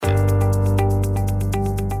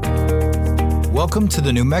Welcome to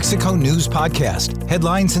the New Mexico News Podcast,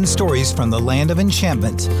 headlines and stories from the land of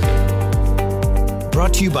enchantment.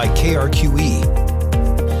 Brought to you by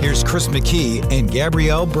KRQE. Here's Chris McKee and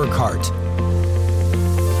Gabrielle Burkhart.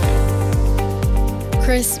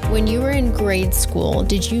 Chris, when you were in grade school,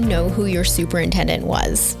 did you know who your superintendent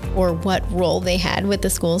was or what role they had with the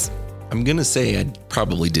schools? I'm going to say I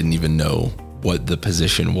probably didn't even know what the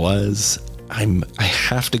position was. I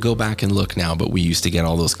have to go back and look now, but we used to get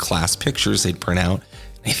all those class pictures they'd print out.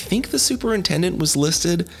 I think the superintendent was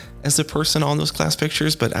listed as a person on those class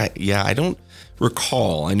pictures, but I don't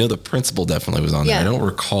recall. I know the principal definitely was on there. I don't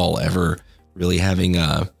recall ever really having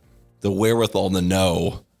the wherewithal to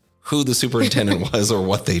know who the superintendent was or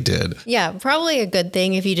what they did. Yeah, probably a good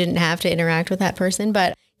thing if you didn't have to interact with that person.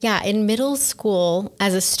 But yeah, in middle school,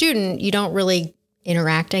 as a student, you don't really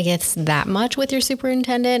interact, I guess, that much with your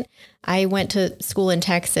superintendent. I went to school in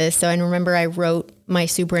Texas, so I remember I wrote my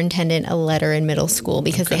superintendent a letter in middle school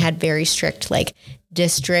because they had very strict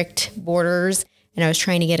district borders, and I was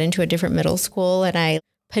trying to get into a different middle school, and I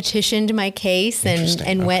petitioned my case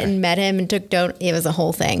and went and met him and took it was a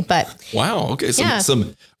whole thing. But wow, okay,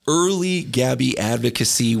 some early Gabby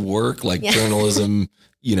advocacy work, journalism,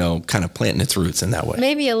 kind of planting its roots in that way.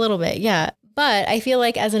 Maybe a little bit, yeah. But I feel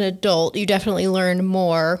like as an adult, you definitely learn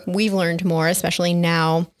more. We've learned more, especially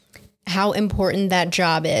now, how important that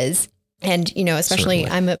job is. And, especially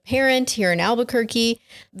I'm a parent here in Albuquerque,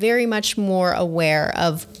 very much more aware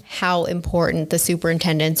of how important the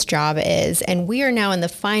superintendent's job is. And we are now in the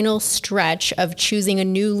final stretch of choosing a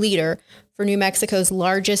new leader for New Mexico's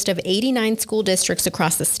largest of 89 school districts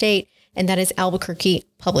across the state, and that is Albuquerque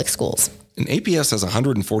Public Schools. And APS has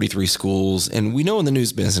 143 schools, and we know in the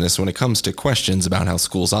news business when it comes to questions about how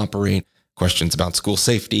schools operate, questions about school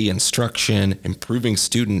safety, instruction, improving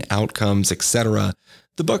student outcomes, etc.,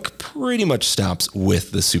 the buck pretty much stops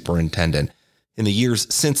with the superintendent. In the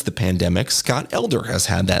years since the pandemic, Scott Elder has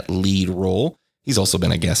had that lead role. He's also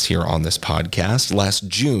been a guest here on this podcast. Last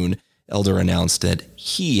June, Elder announced that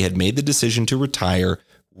he had made the decision to retire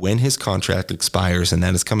when his contract expires, and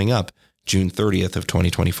that is coming up June 30th of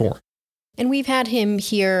 2024. And we've had him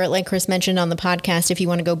here, like Chris mentioned on the podcast, if you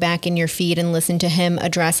want to go back in your feed and listen to him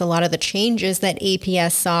address a lot of the changes that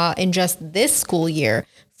APS saw in just this school year,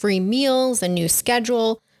 free meals, a new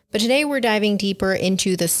schedule. But today we're diving deeper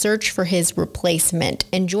into the search for his replacement.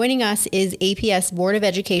 And joining us is APS Board of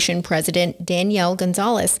Education President Danielle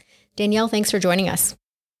Gonzalez. Danielle, thanks for joining us.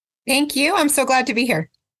 Thank you. I'm so glad to be here.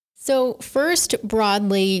 So first,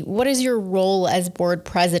 broadly, what is your role as board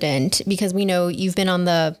president? Because we know you've been on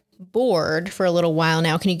the board for a little while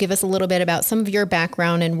now. Can you give us a little bit about some of your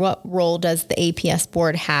background and what role does the APS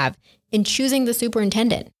board have in choosing the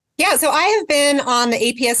superintendent? Yeah, so I have been on the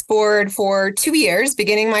APS board for 2 years,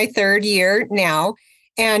 beginning my third year now,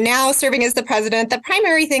 and now serving as the president. The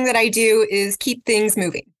primary thing that I do is keep things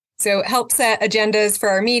moving. So help set agendas for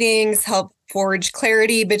our meetings, help forge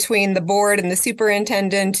clarity between the board and the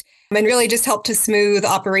superintendent, and really just help to smooth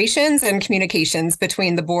operations and communications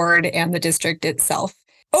between the board and the district itself.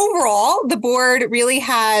 Overall, the board really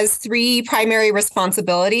has 3 primary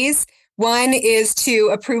responsibilities. One is to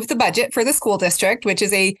approve the budget for the school district, which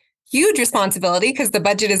is a huge responsibility because the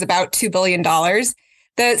budget is about $2 billion.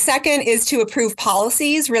 The second is to approve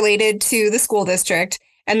policies related to the school district.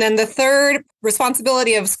 And then the third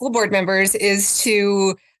responsibility of school board members is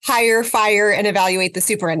to hire, fire, and evaluate the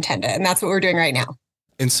superintendent. And that's what we're doing right now.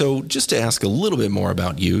 And so just to ask a little bit more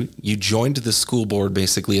about you joined the school board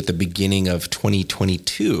basically at the beginning of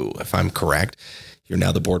 2022, if I'm correct. You're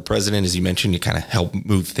now the board president. As you mentioned, you kind of help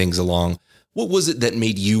move things along. What was it that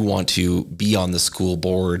made you want to be on the school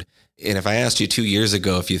board? And if I asked you 2 years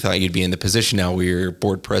ago if you thought you'd be in the position now where you're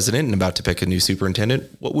board president and about to pick a new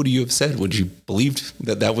superintendent, what would you have said? Would you believed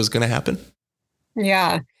that was going to happen?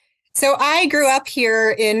 Yeah. So I grew up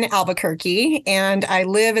here in Albuquerque, and I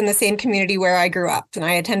live in the same community where I grew up. And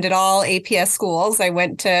I attended all APS schools. I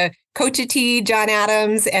went to Cochiti, John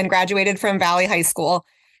Adams, and graduated from Valley High School.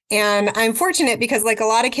 And I'm fortunate because, like a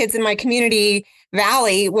lot of kids in my community,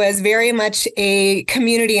 Valley was very much a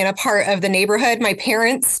community and a part of the neighborhood. My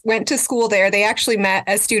parents went to school there. They actually met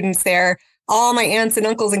as students there. All my aunts and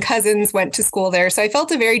uncles and cousins went to school there. So I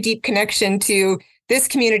felt a very deep connection to this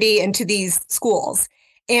community and to these schools.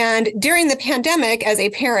 And during the pandemic, as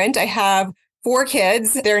a parent, I have 4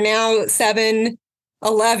 kids. They're now 7,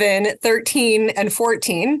 11, 13, and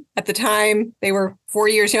 14. At the time, they were 4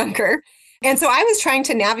 years younger. And so I was trying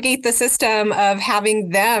to navigate the system of having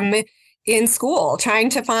them in school, trying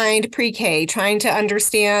to find pre-K, trying to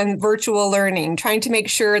understand virtual learning, trying to make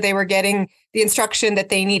sure they were getting the instruction that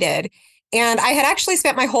they needed. And I had actually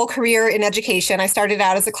spent my whole career in education. I started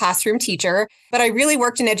out as a classroom teacher, but I really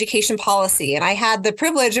worked in education policy. And I had the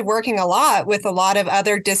privilege of working a lot with a lot of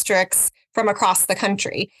other districts from across the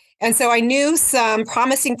country. And so I knew some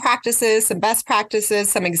promising practices, some best practices,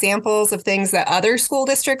 some examples of things that other school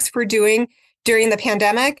districts were doing during the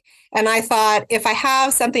pandemic. And I thought, if I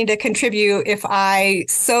have something to contribute, if I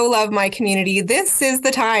so love my community, this is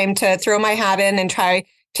the time to throw my hat in and try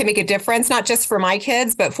to make a difference, not just for my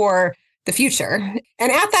kids, but for the future.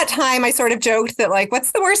 And at that time, I sort of joked that, like,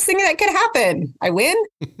 what's the worst thing that could happen? I win.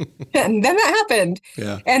 And then that happened.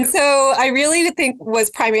 Yeah. And so I really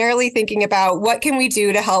was primarily thinking about what can we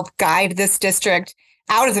do to help guide this district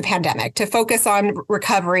out of the pandemic, to focus on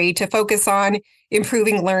recovery, to focus on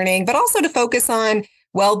improving learning, but also to focus on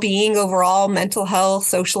well-being overall, mental health,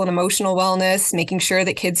 social and emotional wellness, making sure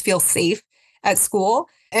that kids feel safe at school.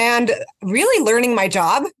 And really learning my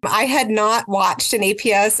job. I had not watched an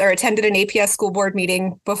APS or attended an APS school board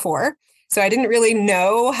meeting before, so I didn't really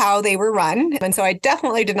know how they were run. And so I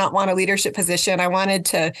definitely did not want a leadership position. I wanted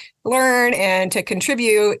to learn and to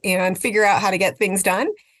contribute and figure out how to get things done.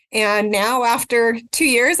 And now, after 2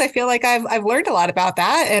 years, I feel like I've learned a lot about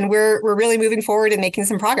that, and we're really moving forward and making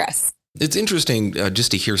some progress. It's interesting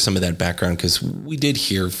just to hear some of that background, because we did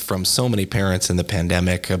hear from so many parents in the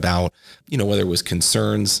pandemic about, whether it was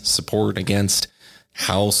concerns, support against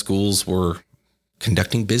how schools were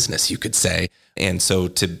conducting business, you could say. And so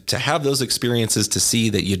to have those experiences, to see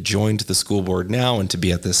that you joined the school board now and to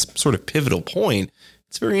be at this sort of pivotal point,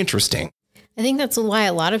 it's very interesting. I think that's why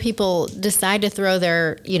a lot of people decide to throw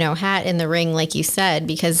their, hat in the ring, like you said,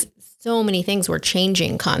 because so many things were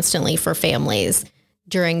changing constantly for families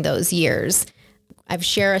during those years. I've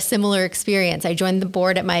shared a similar experience. I joined the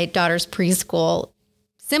board at my daughter's preschool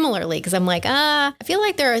similarly because I'm like, I feel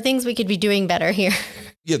like there are things we could be doing better here.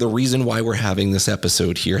 Yeah, the reason why we're having this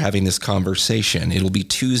episode here, having this conversation, it'll be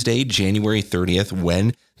Tuesday, January 30th,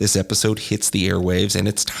 when this episode hits the airwaves, and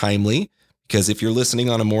it's timely because if you're listening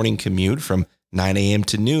on a morning commute from 9 a.m.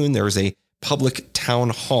 to noon, there's a public town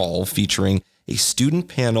hall featuring a student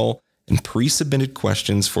panel and pre-submitted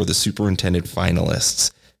questions for the superintendent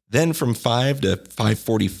finalists. Then from 5 to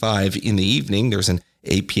 5:45 in the evening, there's an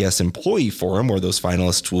APS employee forum where those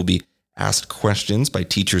finalists will be asked questions by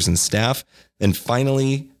teachers and staff. Then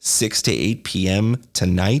finally, 6 to 8 p.m.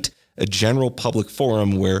 tonight, a general public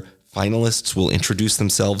forum where finalists will introduce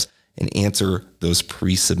themselves and answer those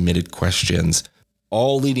pre-submitted questions,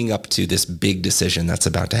 all leading up to this big decision that's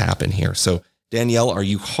about to happen here. So Danielle, are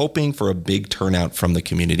you hoping for a big turnout from the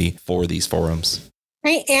community for these forums?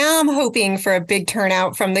 I am hoping for a big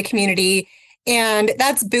turnout from the community, and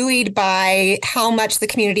that's buoyed by how much the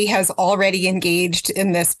community has already engaged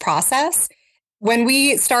in this process. When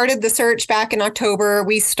we started the search back in October,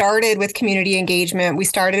 we started with community engagement. We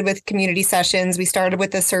started with community sessions. We started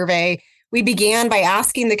with a survey. We began by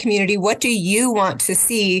asking the community, what do you want to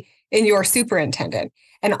see in your superintendent?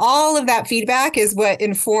 And all of that feedback is what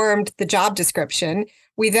informed the job description.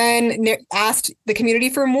 We then asked the community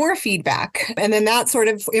for more feedback. And then that sort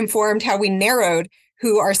of informed how we narrowed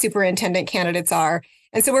who our superintendent candidates are.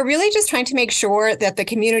 And so we're really just trying to make sure that the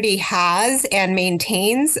community has and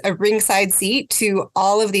maintains a ringside seat to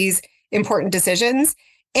all of these important decisions.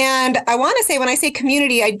 And I want to say, when I say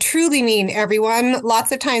community, I truly mean everyone.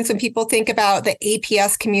 Lots of times when people think about the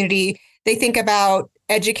APS community, they think about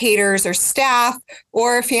educators or staff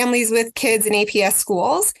or families with kids in APS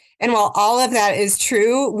schools. And while all of that is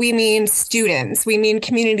true, we mean students, we mean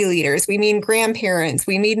community leaders, we mean grandparents,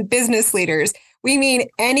 we mean business leaders, we mean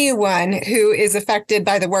anyone who is affected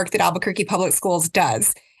by the work that Albuquerque Public Schools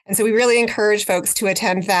does. And so we really encourage folks to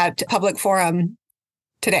attend that public forum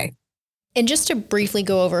today. And just to briefly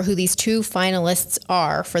go over who these two finalists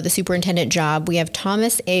are for the superintendent job, we have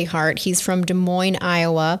Thomas Ahart. He's from Des Moines,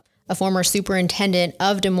 Iowa, a former superintendent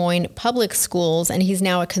of Des Moines Public Schools, and he's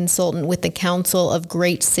now a consultant with the Council of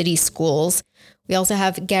Great City Schools. We also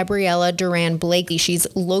have Gabriella Duran Blakely. She's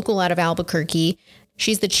local out of Albuquerque.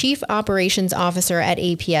 She's the Chief Operations Officer at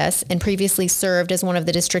APS and previously served as one of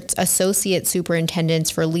the district's associate superintendents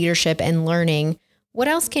for leadership and learning. What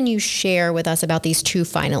else can you share with us about these two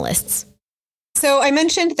finalists? So I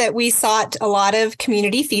mentioned that we sought a lot of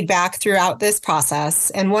community feedback throughout this process.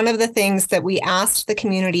 And one of the things that we asked the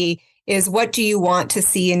community is, what do you want to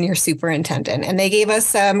see in your superintendent? And they gave us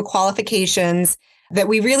some qualifications that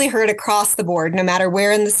we really heard across the board. No matter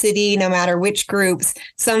where in the city, no matter which groups,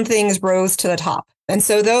 some things rose to the top. And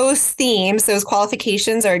so those themes, those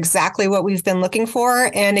qualifications are exactly what we've been looking for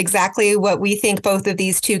and exactly what we think both of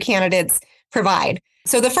these two candidates provide.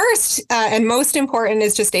 So the first and most important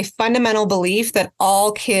is just a fundamental belief that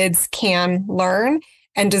all kids can learn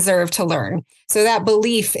and deserve to learn. So that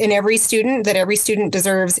belief in every student, that every student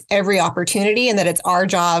deserves every opportunity, and that it's our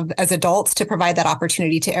job as adults to provide that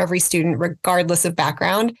opportunity to every student, regardless of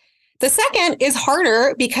background. The second is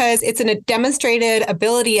harder because it's a demonstrated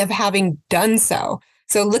ability of having done so.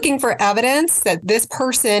 So looking for evidence that this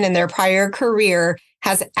person in their prior career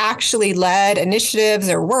has actually led initiatives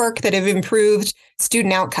or work that have improved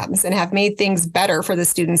student outcomes and have made things better for the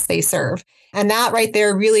students they serve. And that right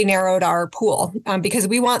there really narrowed our pool because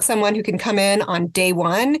we want someone who can come in on day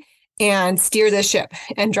one and steer the ship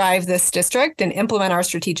and drive this district and implement our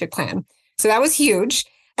strategic plan. So that was huge.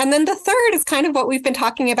 And then the third is kind of what we've been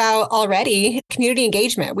talking about already, community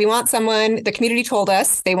engagement. We want someone, the community told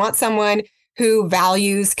us, they want someone who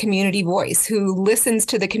values community voice, who listens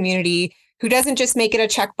to the community, who doesn't just make it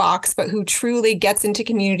a checkbox, but who truly gets into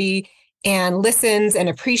community and listens and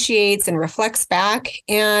appreciates and reflects back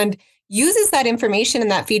and uses that information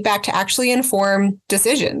and that feedback to actually inform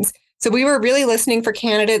decisions. So we were really listening for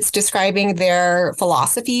candidates describing their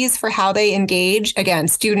philosophies for how they engage, again,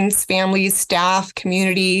 students, families, staff,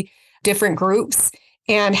 community, different groups,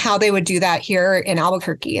 and how they would do that here in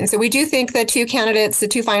Albuquerque. And so we do think the two candidates, the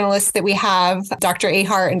two finalists that we have, Dr.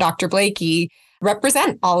 Ahart and Dr. Blakey,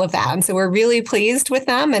 represent all of that. And so we're really pleased with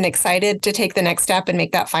them and excited to take the next step and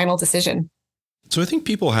make that final decision. So I think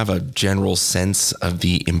people have a general sense of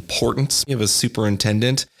the importance of a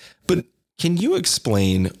superintendent, but can you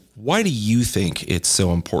explain, why do you think it's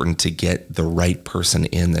so important to get the right person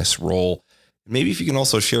in this role? Maybe if you can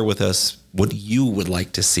also share with us what you would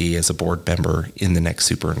like to see as a board member in the next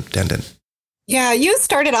superintendent. Yeah, you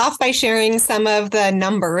started off by sharing some of the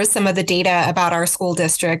numbers, some of the data about our school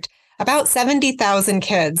district. About 70,000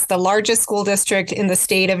 kids, the largest school district in the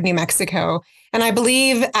state of New Mexico. And I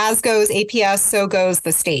believe as goes APS, so goes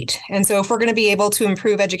the state. And so if we're going to be able to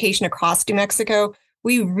improve education across New Mexico,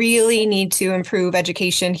 we really need to improve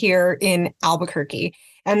education here in Albuquerque.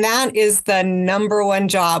 And that is the number one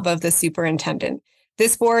job of the superintendent.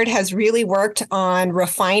 This board has really worked on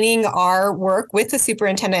refining our work with the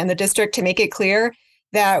superintendent and the district to make it clear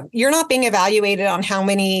that you're not being evaluated on how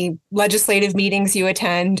many legislative meetings you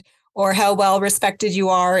attend or how well respected you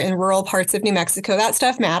are in rural parts of New Mexico. That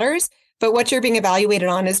stuff matters. But what you're being evaluated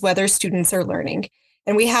on is whether students are learning.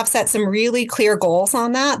 And we have set some really clear goals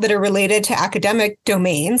on that are related to academic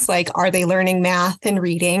domains, like are they learning math and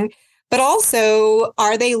reading, but also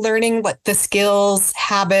are they learning what the skills,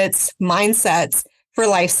 habits, mindsets for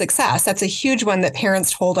life success? That's a huge one that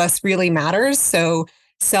parents told us really matters. So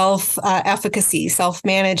self-efficacy,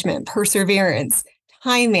 self-management, perseverance,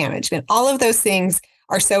 time management, all of those things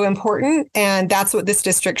are so important. And that's what this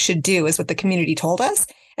district should do, is what the community told us.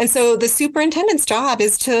 And so the superintendent's job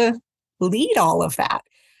is to lead all of that.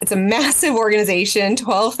 It's a massive organization,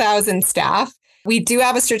 12,000 staff. We do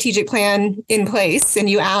have a strategic plan in place. And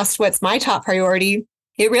you asked, what's my top priority?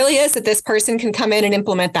 It really is that this person can come in and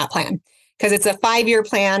implement that plan, because it's a 5-year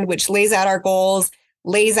plan, which lays out our goals,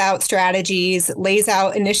 lays out strategies, lays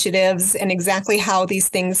out initiatives, and exactly how these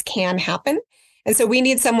things can happen. And so we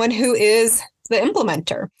need someone who is the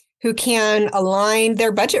implementer, who can align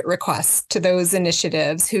their budget requests to those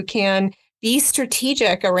initiatives, who can be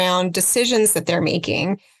strategic around decisions that they're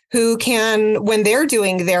making, who can, when they're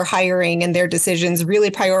doing their hiring and their decisions, really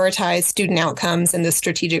prioritize student outcomes in the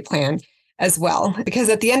strategic plan as well. Because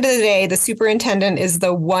at the end of the day, the superintendent is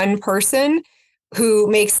the one person who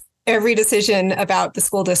makes every decision about the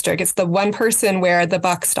school district. It's the one person where the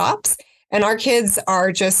buck stops. And our kids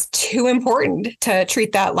are just too important to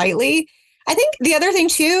treat that lightly. I think the other thing,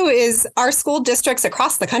 too, is our school districts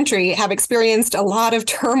across the country have experienced a lot of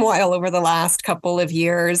turmoil over the last couple of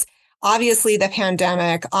years. Obviously, the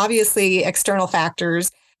pandemic, obviously, external factors,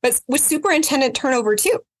 but with superintendent turnover,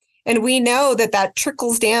 too. And we know that that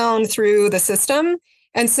trickles down through the system.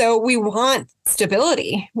 And so we want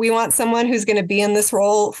stability. We want someone who's going to be in this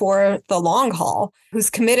role for the long haul, who's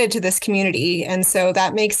committed to this community. And so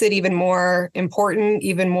that makes it even more important,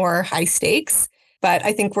 even more high stakes. But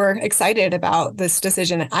I think we're excited about this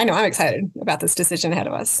decision. I know I'm excited about this decision ahead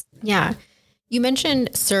of us. Yeah. You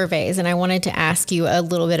mentioned surveys, and I wanted to ask you a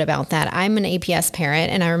little bit about that. I'm an APS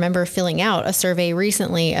parent, and I remember filling out a survey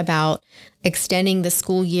recently about extending the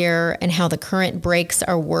school year and how the current breaks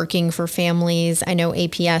are working for families. I know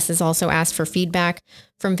APS has also asked for feedback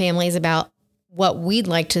from families about what we'd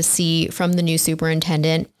like to see from the new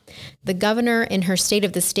superintendent. The governor in her State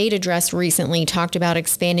of the State address recently talked about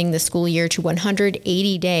expanding the school year to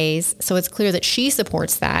 180 days. So it's clear that she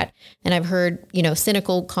supports that. And I've heard,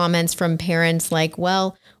 cynical comments from parents like,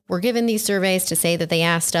 well, we're given these surveys to say that they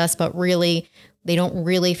asked us, but really, they don't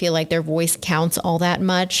really feel like their voice counts all that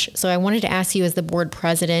much. So I wanted to ask you, as the board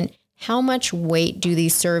president, how much weight do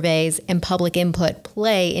these surveys and public input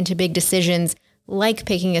play into big decisions like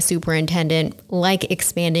picking a superintendent, like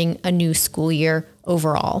expanding a new school year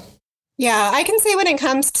overall? Yeah, I can say when it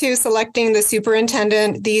comes to selecting the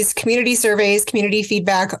superintendent, these community surveys, community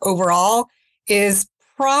feedback overall is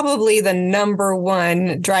probably the number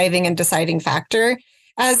one driving and deciding factor.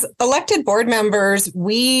 As elected board members,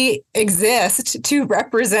 we exist to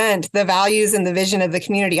represent the values and the vision of the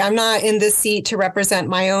community. I'm not in this seat to represent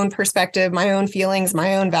my own perspective, my own feelings,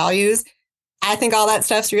 my own values. I think all that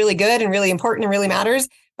stuff's really good and really important and really matters,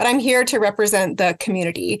 but I'm here to represent the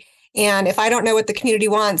community. And if I don't know what the community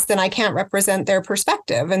wants, then I can't represent their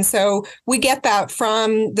perspective. And so we get that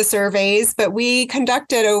from the surveys, but we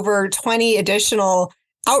conducted over 20 additional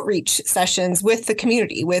outreach sessions with the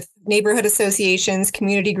community, with neighborhood associations,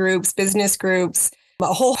 community groups, business groups, a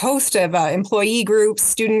whole host of employee groups,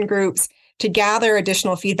 student groups, to gather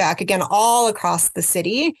additional feedback, again, all across the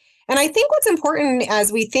city. And I think what's important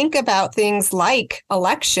as we think about things like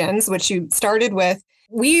elections, which you started with,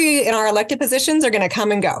 we in our elected positions are going to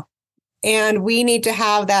come and go. And we need to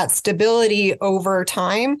have that stability over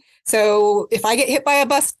time. So if I get hit by a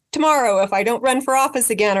bus tomorrow, if I don't run for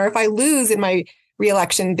office again, or if I lose in my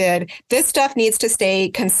reelection bid, this stuff needs to stay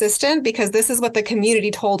consistent because this is what the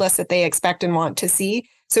community told us that they expect and want to see.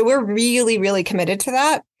 So we're really, really committed to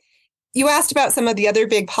that. You asked about some of the other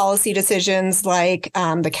big policy decisions like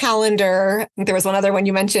the calendar. There was one other one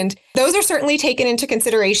you mentioned. Those are certainly taken into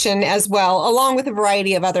consideration as well, along with a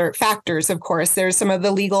variety of other factors, of course. There's some of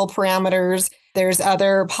the legal parameters. There's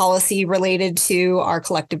other policy related to our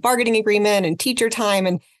collective bargaining agreement and teacher time.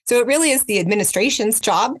 And so it really is the administration's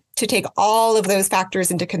job to take all of those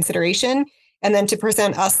factors into consideration and then to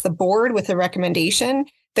present us, the board, with a recommendation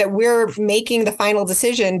that we're making the final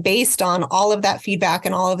decision based on all of that feedback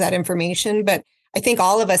and all of that information. But I think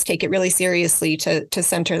all of us take it really seriously to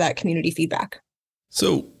center that community feedback.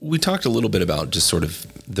 So we talked a little bit about just sort of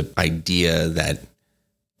the idea that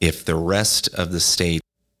if the rest of the state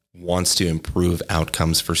wants to improve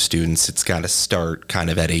outcomes for students, it's got to start kind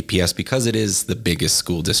of at APS because it is the biggest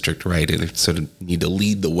school district, right? It sort of need to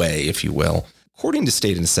lead the way, if you will. According to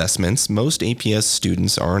state assessments, most APS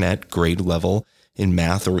students aren't at grade level in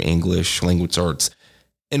math or English, language arts.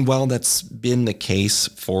 And while that's been the case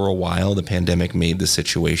for a while, the pandemic made the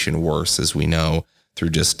situation worse, as we know, through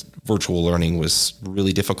just virtual learning was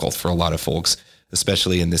really difficult for a lot of folks,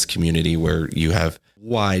 especially in this community where you have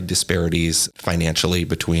wide disparities financially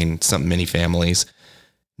between many families.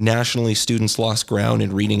 Nationally, students lost ground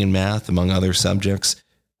in reading and math, among other subjects.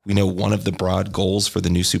 We know one of the broad goals for the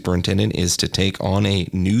new superintendent is to take on a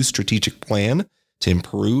new strategic plan to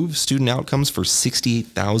improve student outcomes for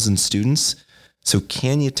 68,000 students. So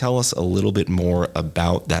can you tell us a little bit more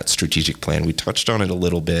about that strategic plan? We touched on it a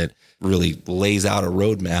little bit, really lays out a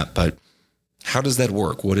roadmap, but how does that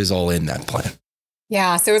work? What is all in that plan?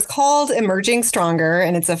 Yeah, so it's called Emerging Stronger,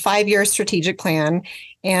 and it's a 5-year strategic plan.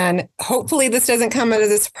 And hopefully this doesn't come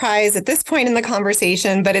as a surprise at this point in the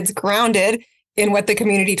conversation, but it's grounded in what the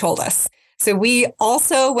community told us. So we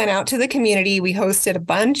also went out to the community. We hosted a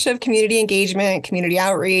bunch of community engagement, community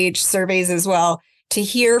outreach, surveys as well, to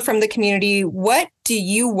hear from the community, what do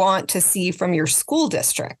you want to see from your school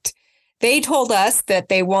district? They told us that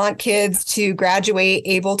they want kids to graduate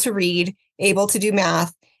able to read, able to do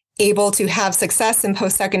math, able to have success in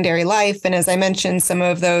post-secondary life. And as I mentioned, some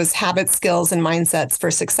of those habit skills and mindsets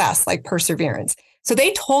for success, like perseverance. So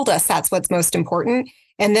they told us that's what's most important.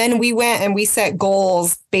 And then we went and we set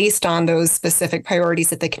goals based on those specific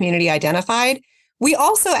priorities that the community identified. We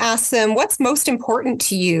also asked them, what's most important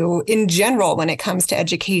to you in general when it comes to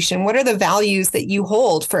education? What are the values that you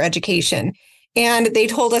hold for education? And they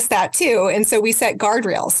told us that too. And so we set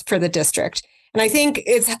guardrails for the district. And I think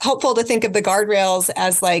it's helpful to think of the guardrails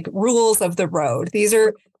as like rules of the road. These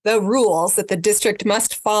are the rules that the district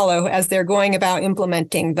must follow as they're going about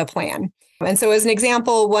implementing the plan. And so as an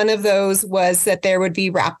example, one of those was that there would be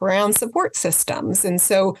wraparound support systems. And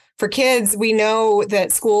so for kids, we know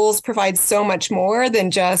that schools provide so much more than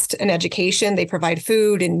just an education. They provide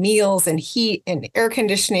food and meals and heat and air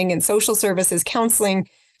conditioning and social services, counseling.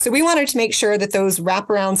 So we wanted to make sure that those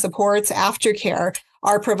wraparound supports, aftercare,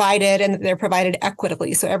 are provided and that they're provided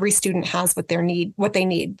equitably. So every student has what they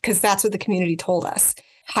need, because that's what the community told us.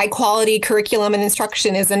 High quality curriculum and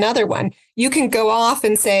instruction is another one. You can go off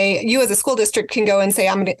and say, you as a school district can go and say,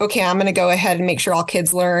 I'm going to go ahead and make sure all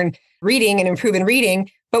kids learn reading and improve in reading.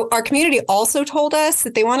 But our community also told us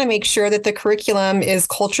that they want to make sure that the curriculum is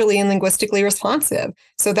culturally and linguistically responsive.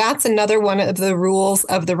 So that's another one of the rules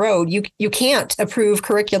of the road. You can't approve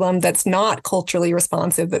curriculum that's not culturally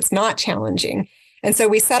responsive, that's not challenging. And so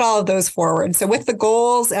we set all of those forward. So with the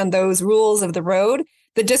goals and those rules of the road,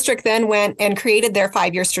 the district then went and created their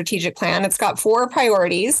 5-year strategic plan. It's got 4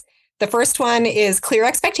 priorities. The first one is clear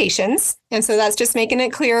expectations. And so that's just making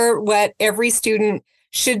it clear what every student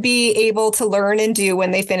should be able to learn and do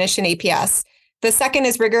when they finish an APS. The second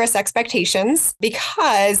is rigorous expectations,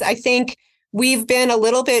 because I think we've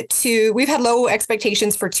had low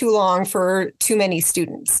expectations for too long for too many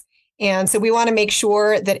students. And so we want to make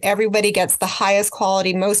sure that everybody gets the highest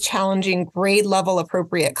quality, most challenging, grade level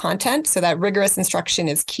appropriate content. So that rigorous instruction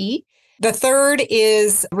is key. The third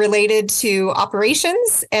is related to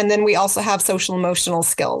operations. And then we also have social emotional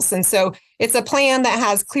skills. And so it's a plan that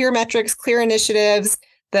has clear metrics, clear initiatives.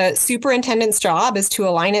 The superintendent's job is to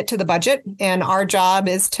align it to the budget, and our job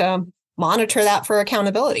is to monitor that for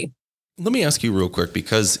accountability. Let me ask you real quick,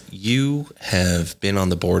 because you have been on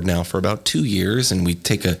the board now for about 2 years, and we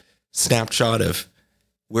take a snapshot of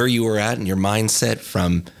where you were at and your mindset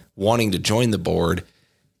from wanting to join the board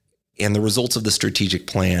and the results of the strategic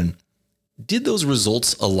plan. Did those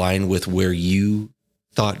results align with where you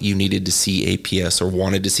thought you needed to see APS or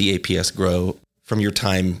wanted to see APS grow from your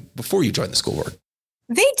time before you joined the school board?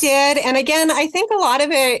 They did. And again, I think a lot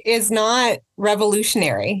of it is not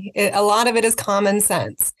revolutionary. A lot of it is common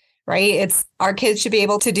sense, right? It's our kids should be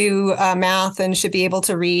able to do math and should be able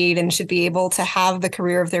to read and should be able to have the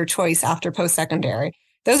career of their choice after post-secondary.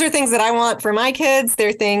 Those are things that I want for my kids.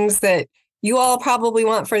 They're things that you all probably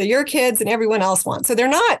want for your kids and everyone else wants. So they're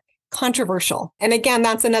not controversial. And again,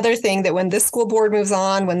 that's another thing, that when this school board moves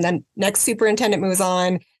on, when the next superintendent moves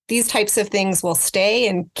on, these types of things will stay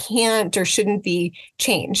and can't or shouldn't be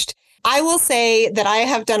changed. I will say that I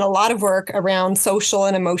have done a lot of work around social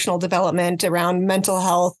and emotional development, around mental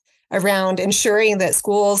health, around ensuring that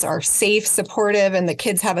schools are safe, supportive, and that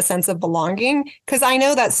kids have a sense of belonging, because I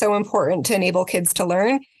know that's so important to enable kids to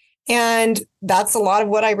learn. And that's a lot of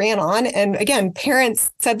what I ran on. And again,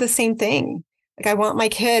 parents said the same thing. Like, I want my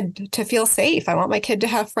kid to feel safe. I want my kid to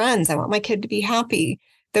have friends. I want my kid to be happy.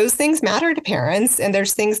 Those things matter to parents, and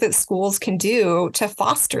there's things that schools can do to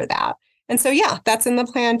foster that. And so, yeah, that's in the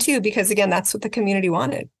plan too, because again, that's what the community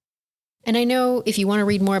wanted. And I know if you want to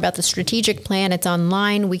read more about the strategic plan, it's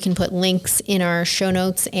online. We can put links in our show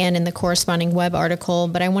notes and in the corresponding web article.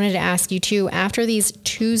 But I wanted to ask you too, after these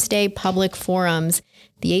Tuesday public forums,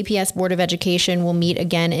 the APS Board of Education will meet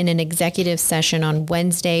again in an executive session on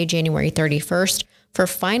Wednesday, January 31st for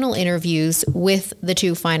final interviews with the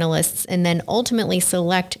 2 finalists, and then ultimately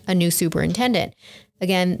select a new superintendent.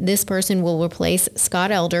 Again, this person will replace Scott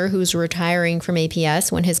Elder, who's retiring from APS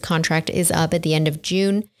when his contract is up at the end of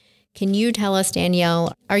June. Can you tell us,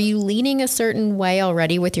 Danielle, are you leaning a certain way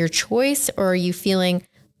already with your choice, or are you feeling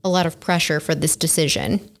a lot of pressure for this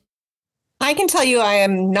decision? I can tell you I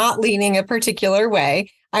am not leaning a particular way.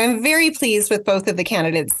 I am very pleased with both of the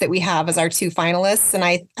candidates that we have as our 2 finalists,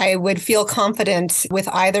 and I would feel confident with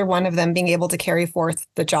either one of them being able to carry forth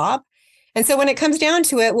the job. And so when it comes down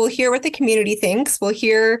to it, we'll hear what the community thinks. We'll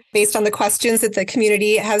hear based on the questions that the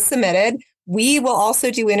community has submitted. We will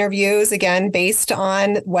also do interviews, again, based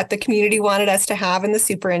on what the community wanted us to have in the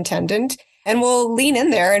superintendent. And we'll lean in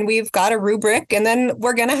there, and we've got a rubric, and then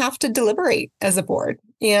we're going to have to deliberate as a board.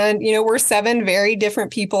 And, we're 7 very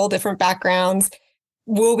different people, different backgrounds.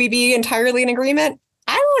 Will we be entirely in agreement?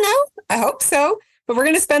 I don't know. I hope so. But we're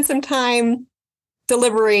going to spend some time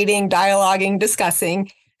deliberating, dialoguing,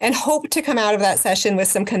 discussing, and hope to come out of that session with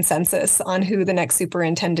some consensus on who the next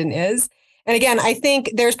superintendent is. And again, I think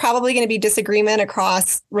there's probably going to be disagreement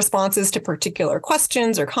across responses to particular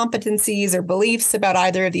questions or competencies or beliefs about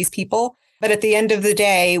either of these people. But at the end of the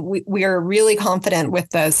day, we are really confident with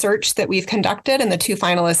the search that we've conducted and the 2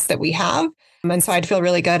 finalists that we have. And so I'd feel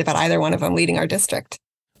really good about either one of them leading our district.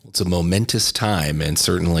 It's a momentous time and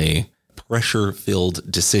certainly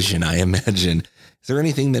pressure-filled decision, I imagine. Is there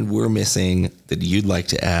anything that we're missing that you'd like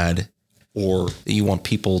to add or that you want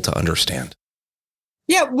people to understand?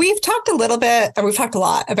 Yeah, we've talked a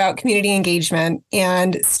lot about community engagement,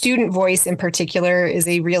 and student voice in particular is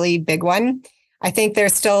a really big one. I think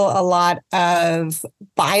there's still a lot of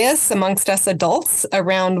bias amongst us adults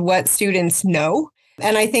around what students know.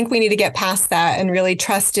 And I think we need to get past that and really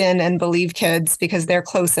trust in and believe kids, because they're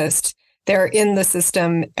closest. They're in the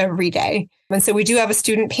system every day. And so we do have a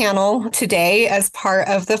student panel today as part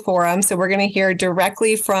of the forum. So we're going to hear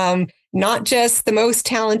directly from not just the most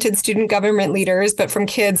talented student government leaders, but from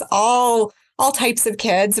kids, all types of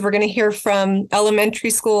kids. We're going to hear from elementary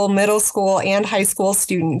school, middle school, and high school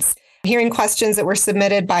students, hearing questions that were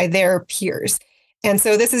submitted by their peers. And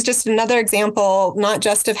so this is just another example, not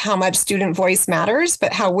just of how much student voice matters,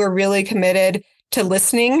 but how we're really committed to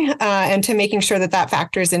listening and to making sure that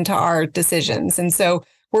factors into our decisions. And so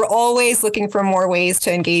we're always looking for more ways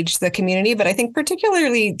to engage the community, but I think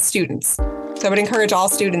particularly students. So I would encourage all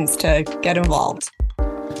students to get involved.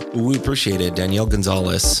 We appreciate it. Danielle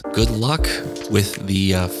Gonzalez, good luck with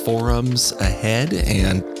the forums ahead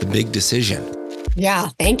and the big decision. Yeah,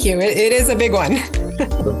 thank you. It is a big one.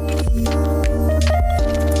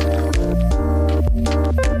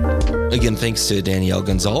 Again, thanks to Danielle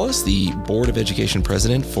Gonzalez, the Board of Education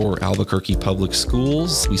President for Albuquerque Public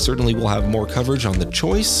Schools. We certainly will have more coverage on The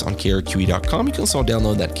Choice on krqe.com. You can also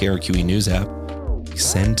download that KRQE News app. We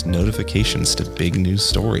send notifications to big news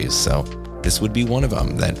stories. So this would be one of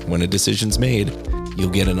them that when a decision's made, you'll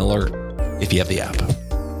get an alert if you have the app.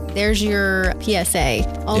 There's your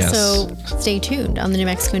PSA. Also, Stay tuned on the New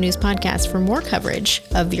Mexico News Podcast for more coverage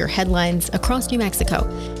of your headlines across New Mexico.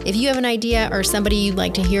 If you have an idea or somebody you'd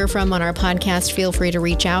like to hear from on our podcast, feel free to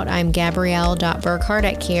reach out. I'm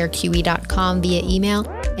Gabrielle.Burkhart@krqe.com via email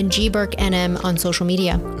and gburknm on social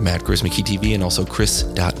media. I'm at Chris McKee TV and also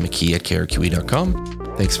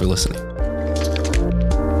chris.mckee@krqe.com. Thanks for listening.